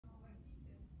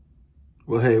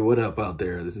Well, hey, what up out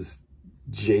there? This is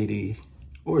JD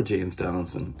or James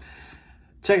Donaldson.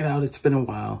 Check it out. It's been a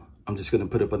while. I'm just going to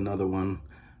put up another one.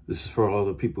 This is for all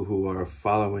the people who are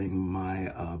following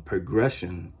my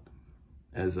progression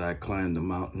as I climb the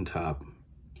mountaintop.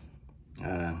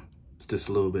 It's just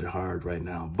a little bit hard right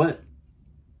now, but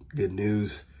good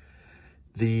news.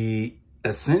 The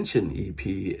Ascension EP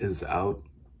is out.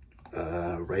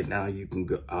 Right now you can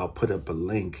go, I'll put up a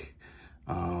link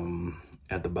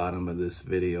at the bottom of this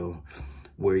video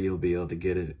where you'll be able to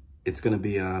get it. It's going to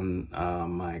be on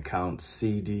my account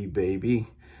CD Baby,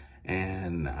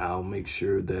 and I'll make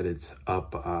sure that it's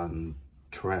up on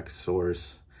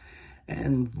Traxsource.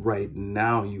 And right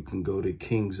now you can go to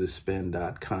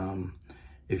kingsofspin.com.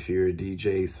 If you're a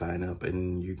DJ, sign up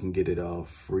and you can get it all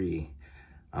free.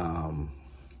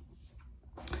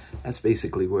 That's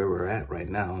basically where we're at right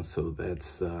now. So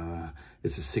that's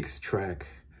it's a 6-track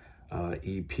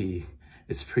EP.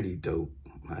 It's pretty dope.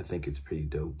 I think it's pretty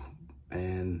dope.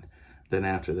 And then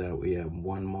after that, we have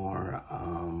one more,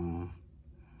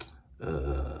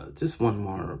 just one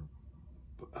more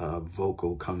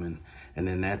vocal coming. And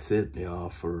then that's it, y'all,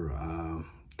 for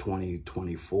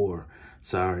 2024.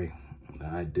 Sorry,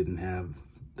 I didn't have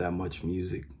that much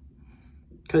music.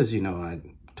 Because, you know, I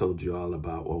told you all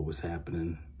about what was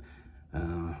happening.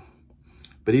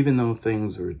 But even though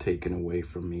things were taken away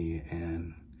from me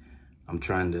and I'm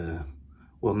trying to,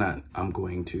 I'm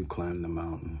going to climb the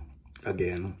mountain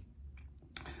again.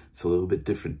 It's a little bit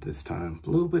different this time, a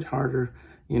little bit harder.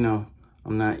 You know,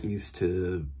 I'm not used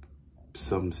to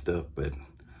some stuff, but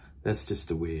that's just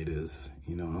the way it is.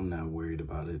 You know, I'm not worried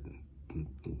about it.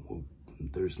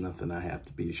 There's nothing I have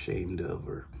to be ashamed of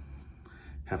or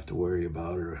have to worry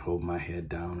about or hold my head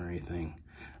down or anything.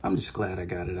 I'm just glad I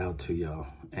got it out to y'all.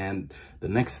 And the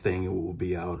next thing, it will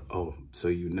be out, so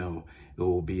you know, it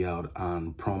will be out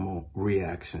on Promo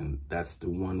Reaction. That's the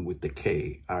one with the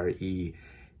K, REAKTION,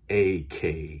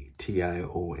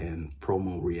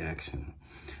 Promo Reaction.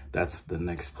 That's the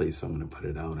next place I'm gonna put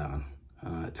it out on.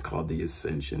 It's called the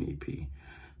Ascension EP.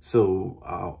 So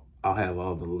I'll have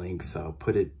all the links. I'll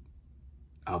put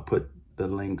the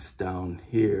links down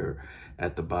here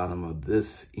at the bottom of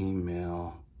this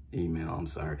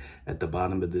at the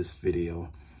bottom of this video.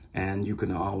 And you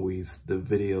can always, the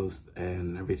videos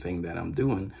and everything that I'm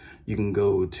doing, you can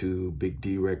go to Big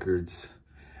D Records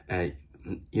at,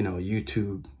 you know,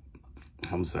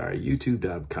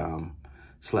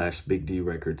 youtube.com/Big D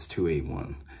Records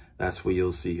 281. That's where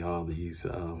you'll see all these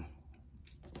little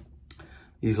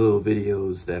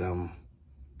videos that I'm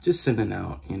just sending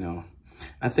out, you know.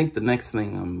 I think the next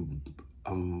thing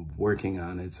I'm working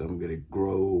on is I'm gonna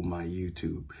grow my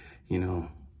YouTube. You know,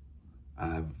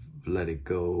 I've let it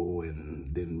go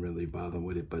and didn't really bother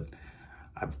with it, but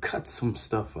I've cut some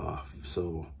stuff off.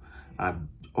 So I've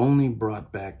only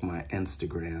brought back my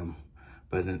Instagram,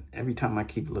 but then every time I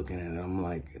keep looking at it, I'm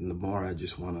like, and the more I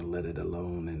just want to let it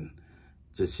alone and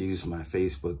just use my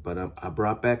Facebook. But I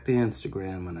brought back the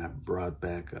Instagram, and I brought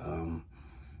back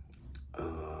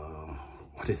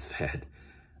what is that?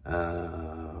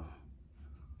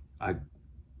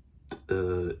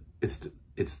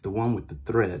 It's the one with the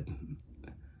thread.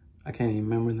 I can't even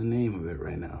remember the name of it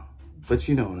right now, but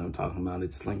you know what I'm talking about.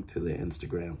 It's linked to the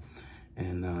Instagram,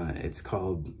 and it's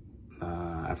called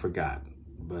I forgot,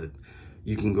 but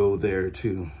you can go there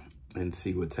too and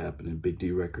see what's happening. Big D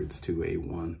Records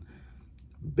 281.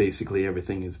 Basically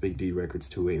everything is Big D Records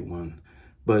 281.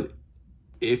 But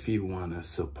if you want to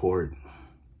support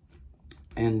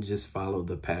and just follow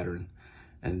the pattern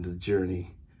and the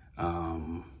journey,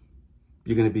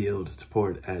 you're going to be able to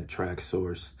support at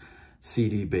Traxsource,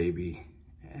 CD Baby,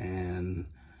 and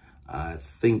I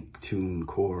think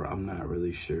TuneCore. I'm not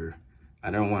really sure.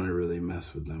 I don't want to really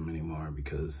mess with them anymore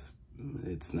because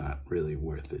it's not really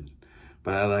worth it.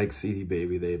 But I like CD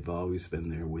Baby. They've always been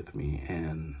there with me.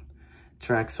 And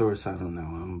Traxsource, I don't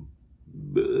know.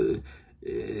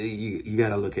 You got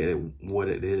to look at what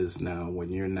it is now when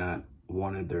you're not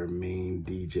one of their main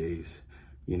DJs.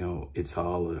 You know, it's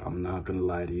all, I'm not gonna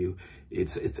lie to you,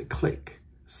 it's a clique.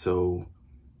 So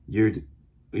if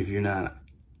you're not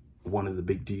one of the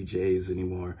big DJs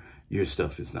anymore, your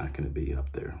stuff is not gonna be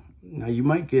up there. Now you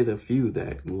might get a few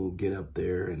that will get up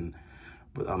there,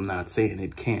 but I'm not saying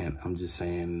it can't. I'm just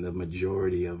saying the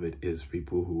majority of it is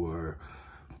people who are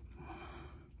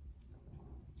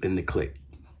in the clique.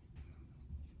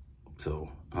 So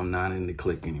I'm not in the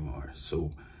clique anymore.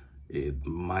 So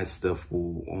my stuff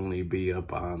will only be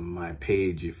up on my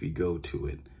page if you go to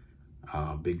it.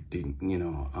 Big D, you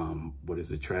know, what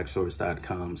is it?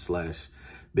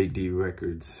 Traxsource.com/Big D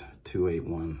Records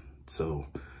 281. So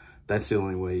That's the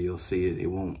only way you'll see it. It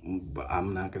won't,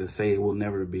 I'm not going to say it will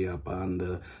never be up on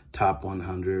the top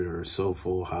 100 or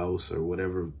Soulful House or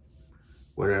whatever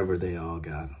they all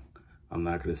got. I'm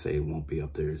not going to say it won't be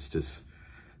up there. It's just,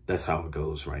 that's how it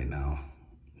goes right now.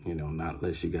 You know, not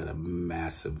unless you got a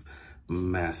massive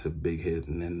big hit,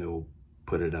 and then they'll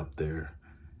put it up there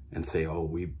and say, oh,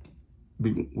 we've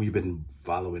been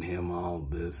following him all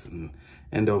this, and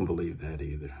don't believe that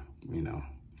either. You know,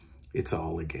 it's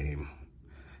all a game.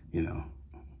 You know,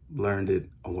 learned it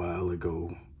a while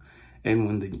ago, and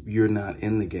when you're not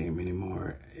in the game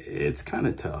anymore, it's kind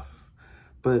of tough.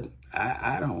 But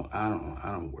I don't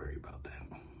worry about that.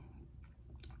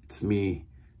 It's me,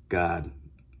 God,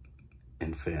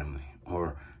 and family,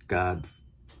 or God,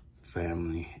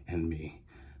 family, and me.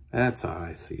 That's how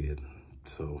I see it.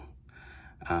 So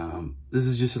this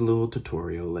is just a little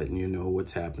tutorial letting you know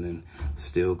what's happening.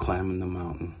 Still climbing the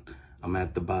mountain. I'm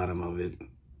at the bottom of it.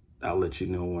 I'll let you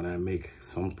know when I make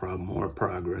some more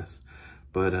progress.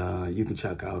 But you can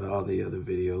check out all the other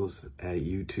videos at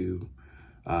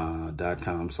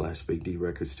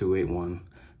youtube.com/BigDRecords281.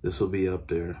 This will be up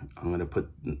there. I'm going to put,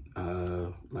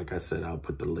 like I said, I'll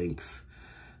put the links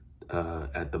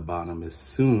at the bottom as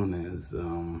soon as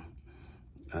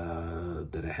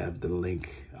that I have the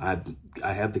link. I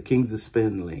have the Kings of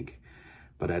Spin link,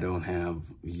 but I don't have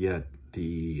yet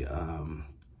the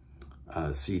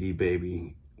CD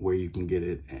Baby where you can get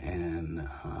it, and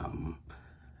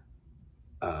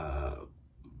I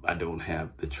don't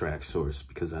have the Traxsource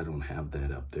because I don't have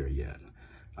that up there yet.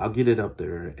 I'll get it up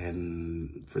there,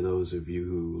 and for those of you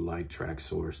who like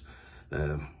Traxsource,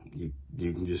 you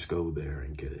can just go there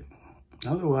and get it.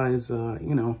 Otherwise,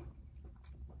 you know,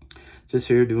 just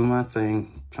here doing my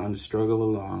thing, trying to struggle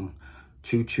along,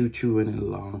 chewing it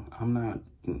along.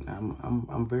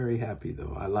 I'm very happy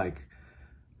though. I like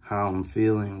how I'm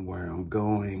feeling, where I'm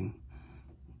going.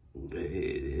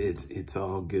 It's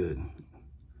all good.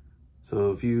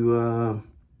 So if you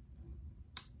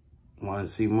want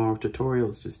to see more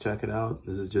tutorials, just check it out.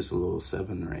 This is just a little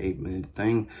 7 or 8 minute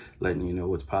thing, letting you know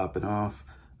what's popping off.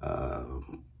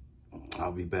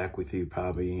 I'll be back with you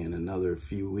probably in another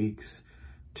few weeks,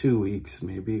 2 weeks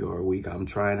maybe, or a week. I'm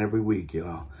trying every week,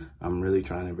 y'all. I'm really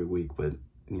trying every week, but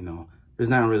you know, there's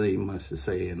not really much to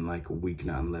say in like a week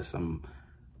now, unless I'm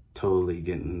totally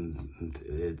getting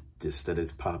it, just that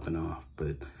it's popping off.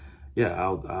 But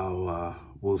yeah,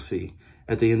 we'll see.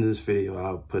 At the end of this video,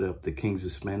 I'll put up the Kings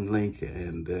of Spin link,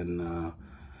 and then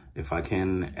if I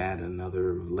can add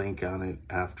another link on it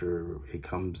after it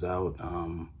comes out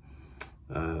on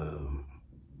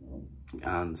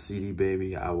CD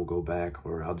Baby, I will go back,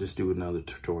 or I'll just do another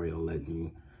tutorial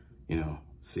letting you know,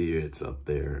 see it's up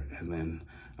there. And then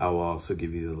I will also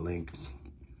give you the link.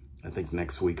 I think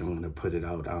next week I'm going to put it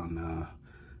out on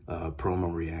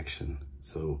Promo Reaction.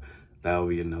 So that'll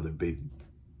be another big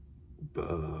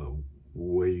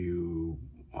where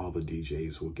all the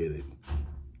DJs will get it.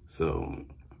 So,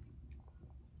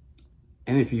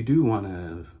 and if you do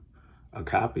want a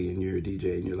copy and you're a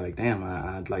DJ and you're like, damn,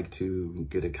 I'd like to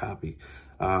get a copy,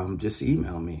 just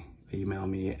email me. Email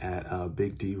me at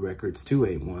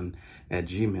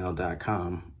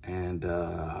bigdrecords281@gmail.com, and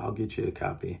I'll get you a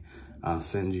copy. I'll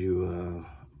send you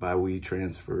by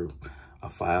WeTransfer a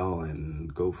file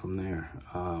and go from there.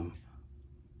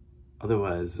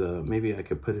 Otherwise, maybe I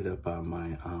could put it up on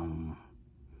my,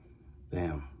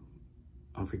 damn,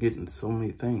 I'm forgetting so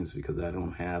many things because I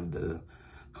don't have the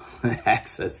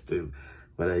access to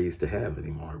what I used to have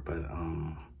anymore. But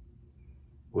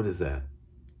what is that?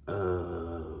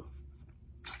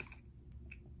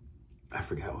 I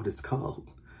forgot what it's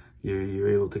called. You're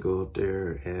able to go up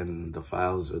there and the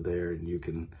files are there and you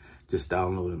can just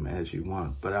download them as you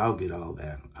want. But I'll get all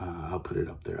that. I'll put it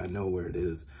up there. I know where it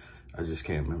is. I just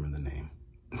can't remember the name.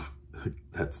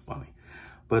 That's funny.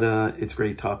 But it's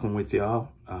great talking with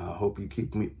y'all. Hope you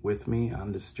keep with me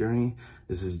on this journey.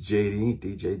 This is JD,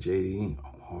 DJ JD,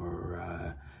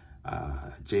 or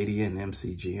JD and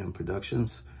MCGM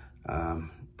Productions.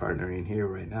 Partnering here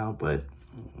right now, but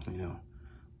you know,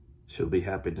 she'll be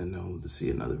happy to know to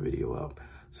see another video up.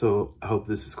 So I hope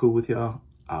this is cool with y'all.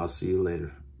 I'll see you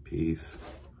later. Peace.